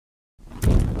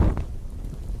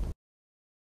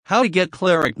How to get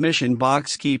Cleric Mission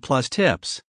Box Key plus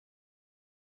tips.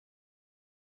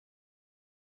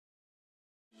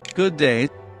 Good day,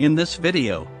 in this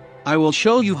video, I will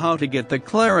show you how to get the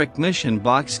Cleric Mission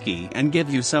Box Key and give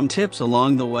you some tips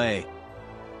along the way.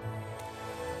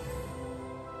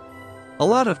 A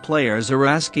lot of players are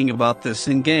asking about this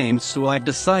in games, so I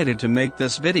decided to make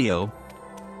this video.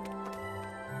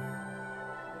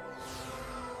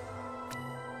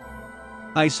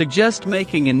 I suggest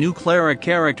making a new cleric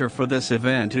character for this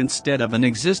event instead of an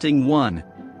existing one.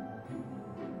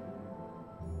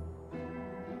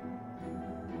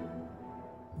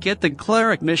 Get the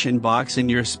Cleric Mission Box in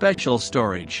your special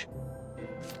storage.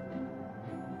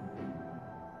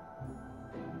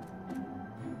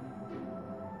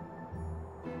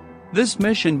 This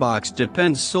mission box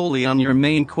depends solely on your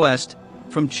main quest,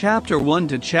 from Chapter 1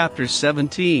 to Chapter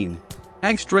 17.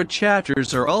 Extra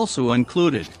chapters are also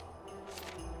included,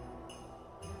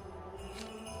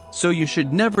 so you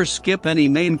should never skip any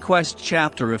main quest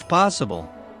chapter if possible.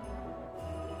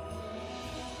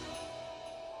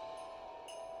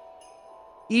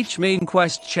 Each main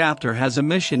quest chapter has a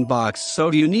mission box,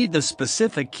 so you need the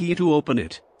specific key to open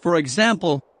it. For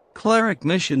example, Cleric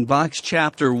Mission Box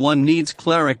Chapter 1 needs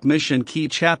Cleric Mission Key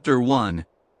Chapter 1.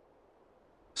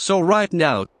 So right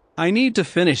now, I need to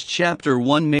finish Chapter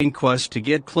 1 main quest to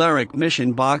get Cleric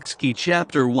Mission Box Key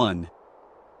Chapter 1.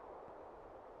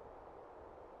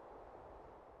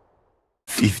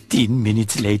 15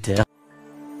 minutes later.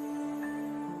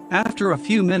 After a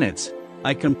few minutes,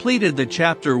 I completed the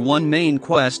Chapter 1 main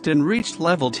quest and reached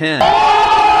level 10.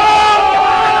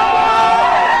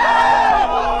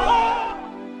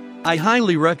 I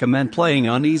highly recommend playing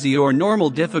on easy or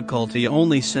normal difficulty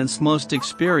only, since most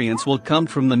experience will come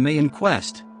from the main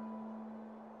quest.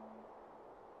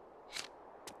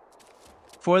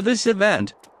 For this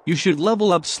event, you should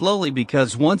level up slowly,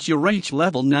 because once you reach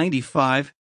level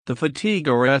 95, the fatigue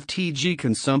or FTG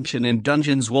consumption in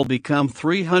dungeons will become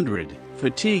 300,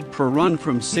 fatigue per run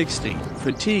from 60,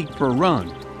 fatigue per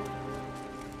run.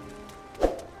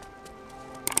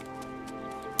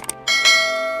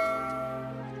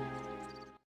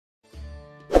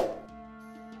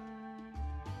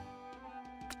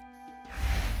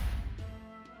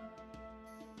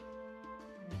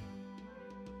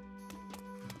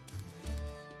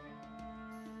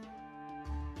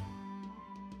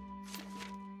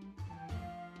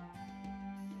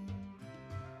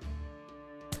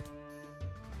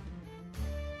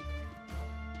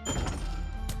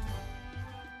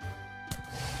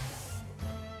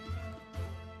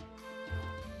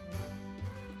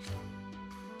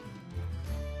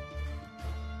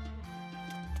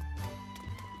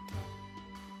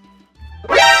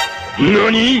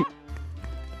 NANI?!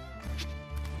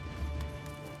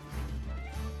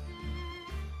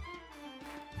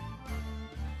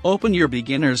 Open your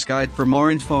beginner's guide for more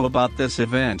info about this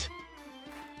event.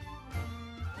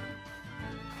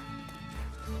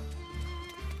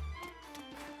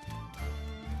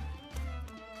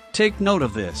 Take note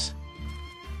of this.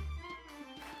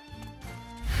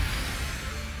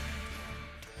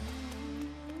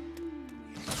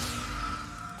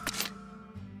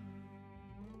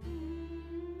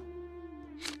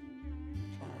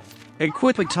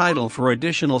 Equip a title for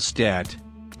additional stat.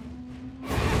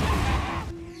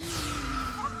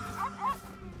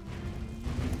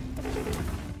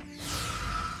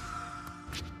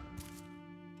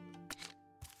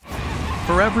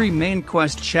 For every main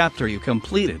quest chapter you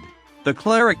completed, the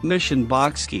Cleric Mission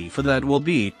Box Key for that will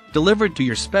be delivered to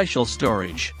your special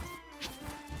storage.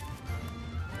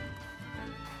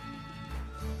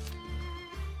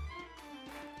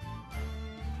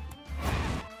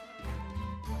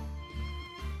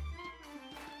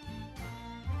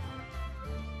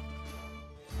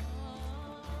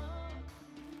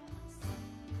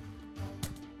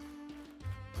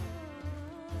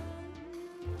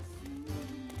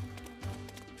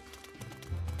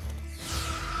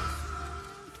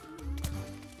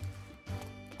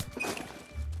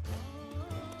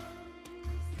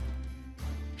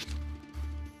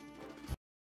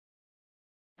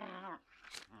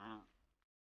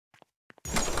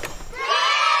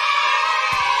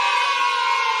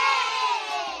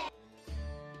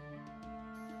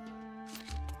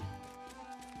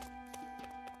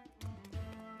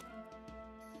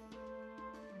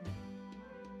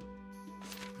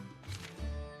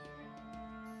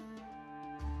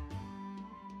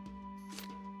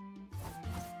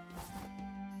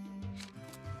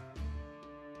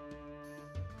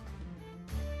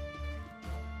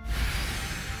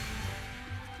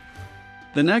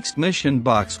 The next mission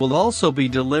box will also be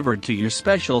delivered to your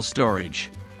special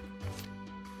storage.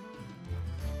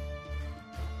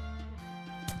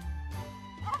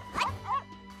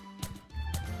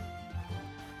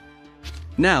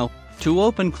 Now, to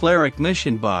open Cleric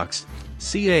Mission Box,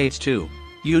 CH2,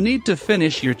 you need to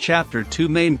finish your Chapter 2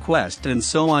 main quest and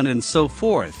so on and so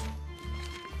forth.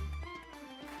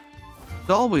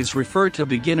 Always refer to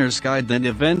Beginner's Guide and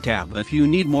Event tab if you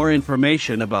need more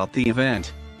information about the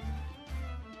event.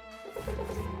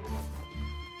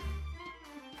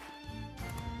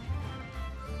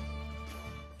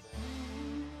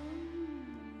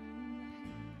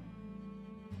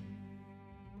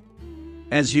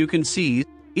 As you can see,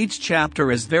 each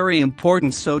chapter is very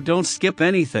important, so don't skip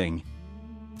anything.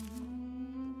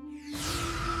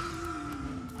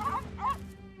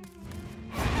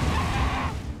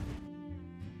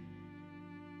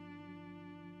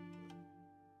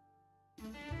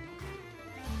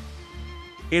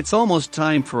 It's almost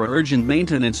time for urgent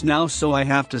maintenance now, so I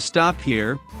have to stop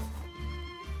here.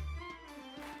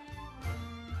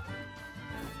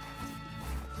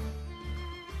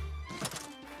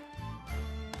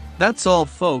 That's all,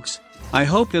 folks. I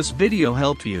hope this video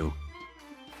helped you.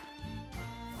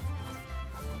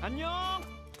 안녕!